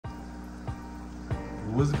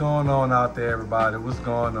What's going on out there, everybody? What's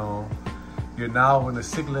going on? You're now in the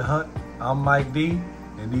Cichlid Hut. I'm Mike D,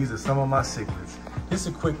 and these are some of my cichlids. Just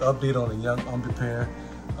a quick update on the young umbi pair.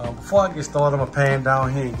 Before I get started, I'm gonna pan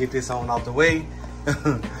down here and get this on out the way.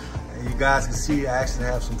 And you guys can see I actually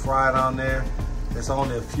have some fry down there. There's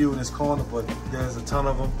only a few in this corner, but there's a ton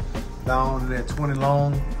of them down there, 20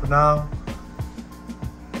 long for now.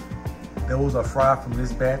 Those are fried from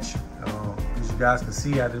this batch. As you guys can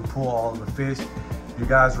see, I didn't pull all of the fish. You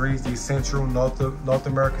guys raise these Central North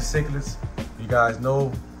American cichlids. You guys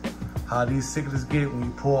know how these cichlids get when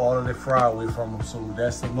you pull all of their fry away from them. So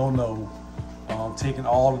that's a no-no. Taking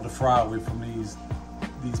all of the fry away from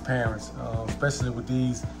these parents, especially with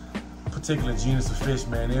these particular genus of fish,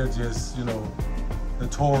 man. They're just, you know,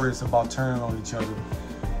 notorious about turning on each other,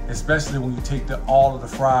 especially when you take all of the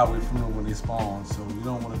fry away from them when they spawn. So you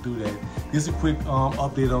don't want to do that. Just a quick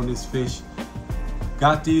update on this fish.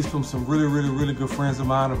 Got these from some really good friends of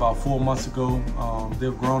mine about 4 months ago.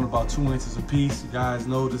 They've grown about 2 inches apiece. You guys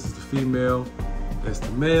know this is the female, that's the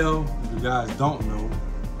male. If you guys don't know,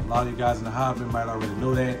 a lot of you guys in the hobby might already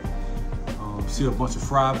know that. See a bunch of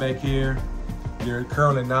fry back here. They're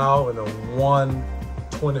currently now in a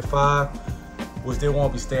 125, which they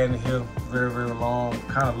won't be standing here very long.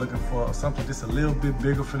 Kind of looking for something just a little bit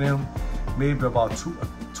bigger for them. Maybe about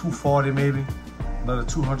 240 maybe. Another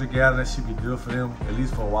 200 gallon, that should be good for them, at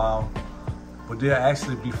least for a while. But they'll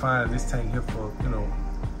actually be fine in this tank here for, you know,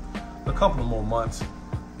 a couple of more months.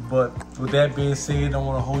 But with that being said, I don't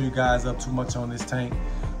want to hold you guys up too much on this tank.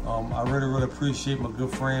 I really appreciate my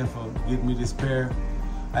good friend for getting me this pair.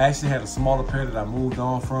 I actually had a smaller pair that I moved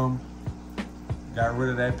on from. Got rid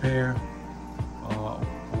of that pair a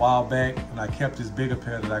while back, and I kept this bigger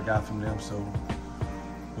pair that I got from them. So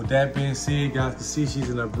with that being said, you guys can see she's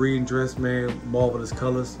in a breeding dress, man. Marvelous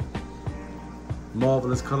colors.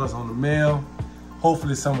 Marvelous colors on the male.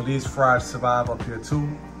 Hopefully some of these fries survive up here too.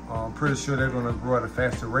 I'm pretty sure they're gonna grow at a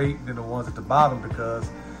faster rate than the ones at the bottom because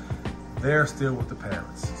they're still with the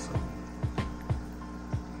parents. So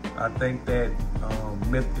I think that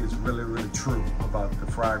myth is really true about the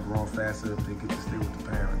fry growing faster if they get to stay with the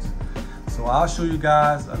parents. So I'll show you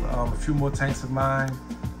guys a few more tanks of mine.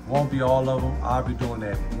 Won't be all of them. I'll be doing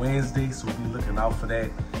that Wednesday, so be looking out for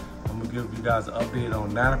that. I'm gonna give you guys an update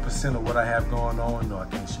on 90% of what I have going on. No, I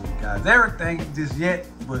can't show you guys everything just yet,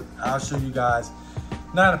 but I'll show you guys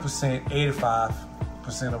 90%,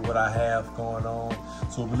 85% of what I have going on.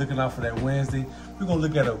 So we'll be looking out for that Wednesday. We're gonna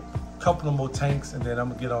look at a couple of more tanks and then I'm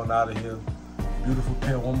gonna get on out of here. Beautiful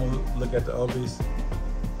pair. One more look at the umbis.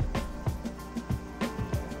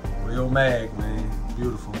 Real mag, man.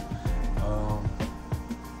 Beautiful.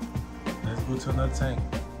 Let's go to another tank.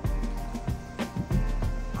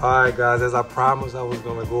 All right, guys, as I promised, I was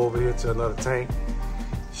gonna go over here to another tank.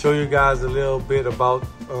 Show you guys a little bit about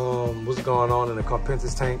what's going on in the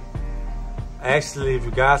Carpenter's tank. Actually, if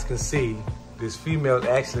you guys can see, this female is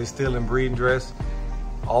actually still in breeding dress.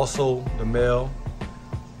 Also the male,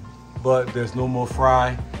 but there's no more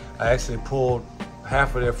fry. I actually pulled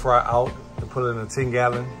half of their fry out and put it in a 10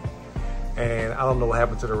 gallon. And I don't know what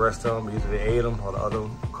happened to the rest of them. Either they ate them or the other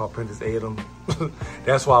Carpenters ate them.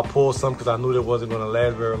 That's why I pulled some, because I knew it wasn't gonna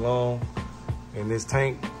last very long in this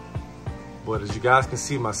tank. But as you guys can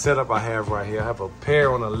see, my setup I have right here, I have a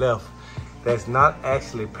pair on the left that's not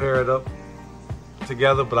actually paired up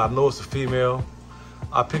together, but I know it's a female.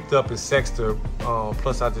 I picked up and sexed her,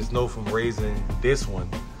 plus I just know from raising this one,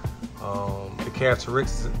 the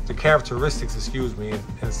characteristics, excuse me,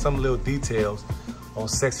 and some little details on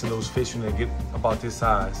sexing those fish when they get about this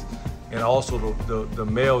size. And also the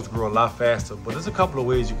males grow a lot faster, but there's a couple of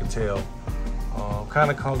ways you can tell. Kind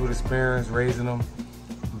of comes with experience raising them,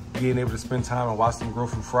 being able to spend time and watch them grow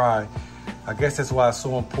from fry. I guess that's why it's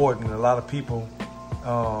so important. A lot of people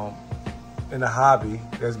in the hobby,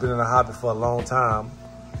 that's been in the hobby for a long time,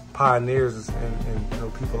 pioneers and you know,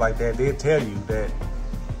 people like that, they tell you that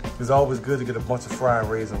it's always good to get a bunch of fry and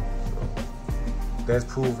raise them. So that's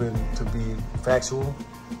proven to be factual.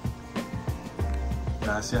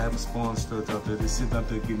 Guys, see I have a spawn stud up there. They're sitting up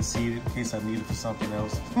there getting seeded in case I need it for something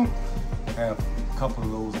else. I have a couple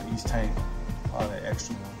of those in each tank, all that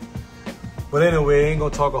extra one. But anyway, I ain't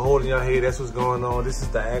gonna talk a hole in your head. That's what's going on. This is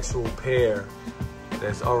the actual pair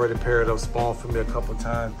that's already paired up, spawned for me a couple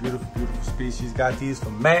times. Beautiful species. Got these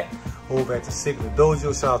from Matt over at the Cichlid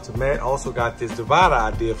Dojo. Shout out to Matt. Also got this divider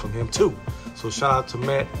idea from him too. So shout out to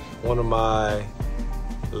Matt. One of my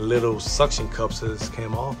little suction cups has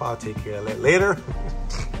came off. I'll take care of that later.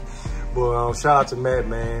 But shout out to Matt,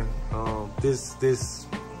 man. This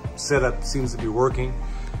setup seems to be working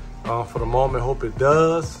for the moment. Hope it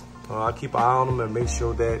does. I keep an eye on them and make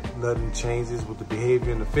sure that nothing changes with the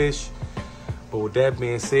behavior in the fish. But with that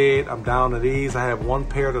being said, I'm down to these. I have one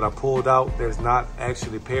pair that I pulled out that's not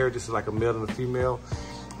actually paired. This is like a male and a female.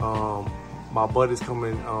 My buddy's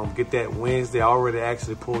coming get that Wednesday. I already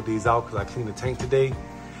actually pulled these out because I cleaned the tank today.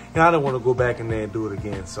 And I didn't want to go back in there and do it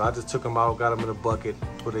again. So I just took them out, got them in a bucket,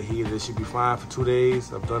 put a heater. They should be fine for 2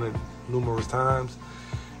 days. I've done it numerous times.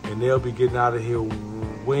 And they'll be getting out of here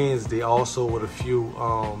Wednesday also with a few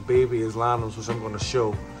baby Islanums, which I'm going to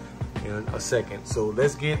show in a second. So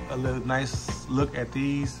let's get a little nice look at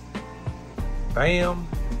these. Bam,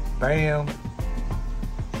 bam.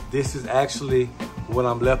 This is actually what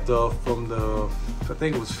I'm left of from the, I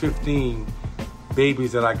think it was 15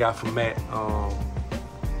 babies that I got from Matt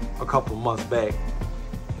a couple months back.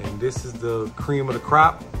 And this is the cream of the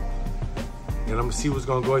crop. And I'm gonna see what's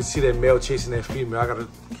gonna go. You see that male chasing that female. I gotta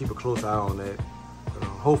keep a close eye on that.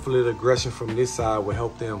 Hopefully the aggression from this side will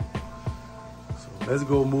help them. So let's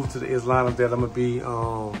go move to the Islanums that I'm gonna be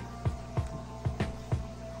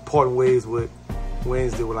parting ways with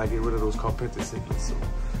Wednesday when I get rid of those carpenter cichlids. So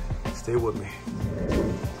stay with me.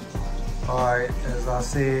 All right, as I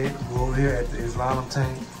said, we're over here at the Islanum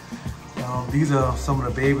tank. These are some of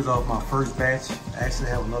the babies of my first batch. I actually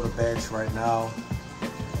have another batch right now.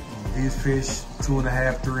 These fish,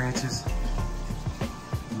 2.5, 3 inches.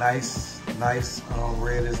 Nice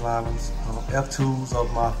red Islanums. F2s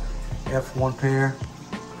of my F1 pair.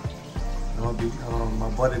 My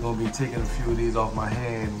buddy gonna be taking a few of these off my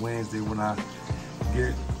hand Wednesday when I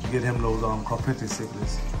get him those carpenter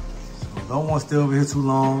cichlids. So don't want to stay over here too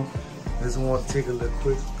long. Just want to take a little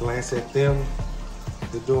quick glance at them.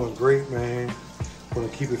 They're doing great, man. I'm gonna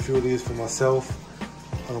keep a few of these for myself.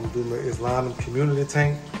 I'm doing my Islanum community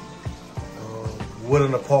tank.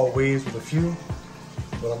 Willing to part ways with a few,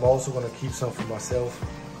 but I'm also gonna keep some for myself.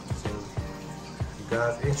 So if you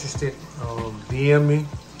guys interested, DM me,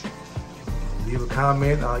 leave a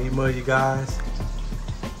comment, I'll email you guys.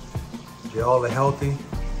 They all are healthy.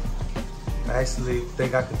 I actually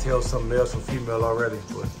think I can tell some males from female already,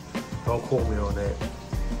 but don't quote me on that.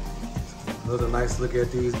 Another nice look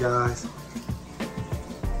at these guys.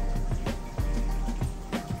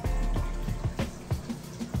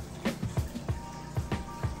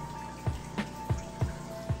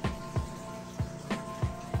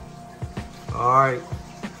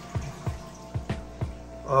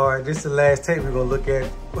 All right, this is the last tank we're gonna look at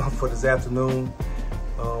for this afternoon.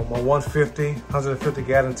 My 150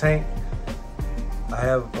 gallon tank. I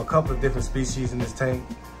have a couple of different species in this tank.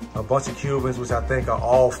 A bunch of Cubans, which I think are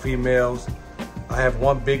all females. I have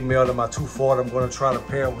one big male in my 240. I'm gonna try to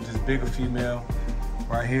pair with this bigger female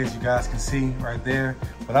right here, as you guys can see right there.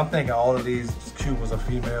 But I'm thinking all of these Cubans are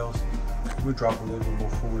females. We'll drop a little bit more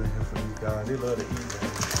food in here for these guys. They love to eat,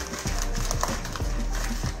 man.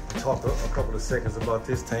 Talk a couple of seconds about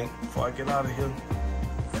this tank before I get out of here.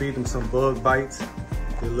 Feed them some bug bites.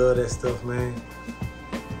 They love that stuff, man.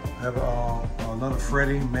 I have another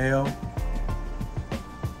Freddy male.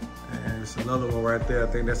 And there's another one right there.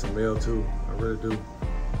 I think that's a male too. I really do.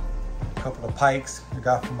 A couple of pikes I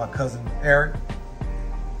got from my cousin Eric.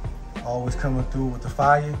 Always coming through with the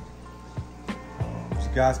fire. As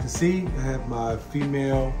you guys can see, I have my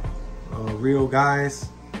female real guys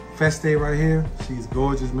Feste right here. She's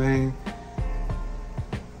gorgeous, man.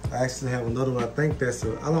 I actually have another one. I think that's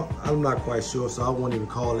I'm not quite sure, so I won't even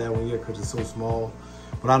call that one yet because it's so small.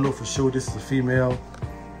 But I know for sure this is a female.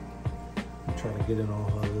 I'm trying to get in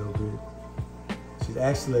on her a little bit. She's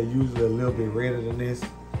actually usually a little bit redder than this.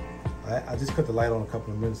 I just cut the light on a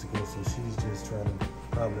couple of minutes ago, so she's just trying to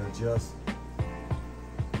probably adjust.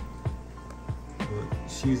 But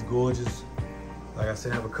she's gorgeous. Like I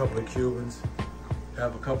said, I have a couple of Cubans. I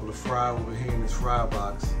have a couple of fry over here in this fry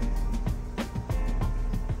box.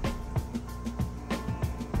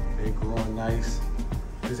 They're growing nice.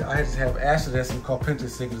 I just have actually there's some carpenter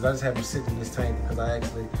cichlids. I just have them sitting in this tank because I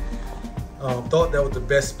actually thought that was the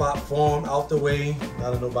best spot for them, out the way,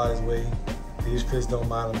 not in nobody's way. These fish don't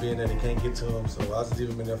mind them being there, they can't get to them, so I'll just leave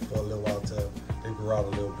them in there for a little while till they grow out a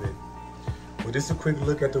little bit. But just a quick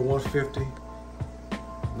look at the 150.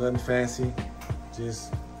 Nothing fancy,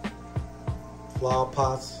 just flower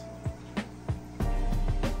pots,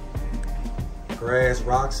 grass,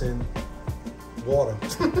 rocks, and water.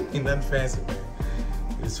 Ain't nothing fancy, man.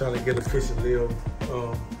 Just trying to get a fish a little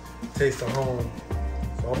taste of home.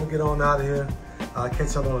 So I'm gonna get on out of here. I'll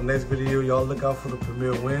catch y'all on the next video. Y'all look out for the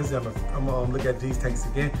premiere Wednesday. I'm gonna look at these tanks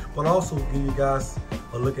again, but also give you guys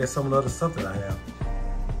a look at some of the other stuff that I have.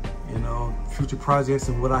 You know, future projects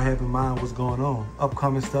and what I have in mind, what's going on,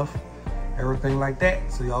 upcoming stuff, everything like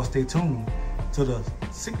that. So y'all stay tuned to the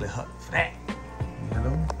Cichlid Hut for that, you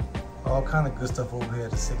know? all kind of good stuff over here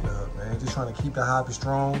at the Cichlid Hut, man. Just trying to keep the hobby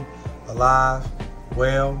strong, alive,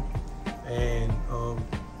 well, and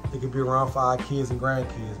it can be around for our kids and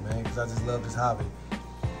grandkids, man, because I just love this hobby.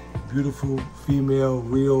 Beautiful, female,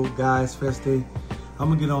 real guys feste. I'm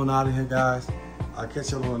gonna get on out of here, guys. I'll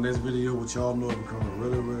catch y'all on the next video, which y'all know will be coming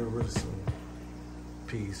really, really, really soon.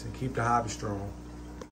 Peace, and keep the hobby strong.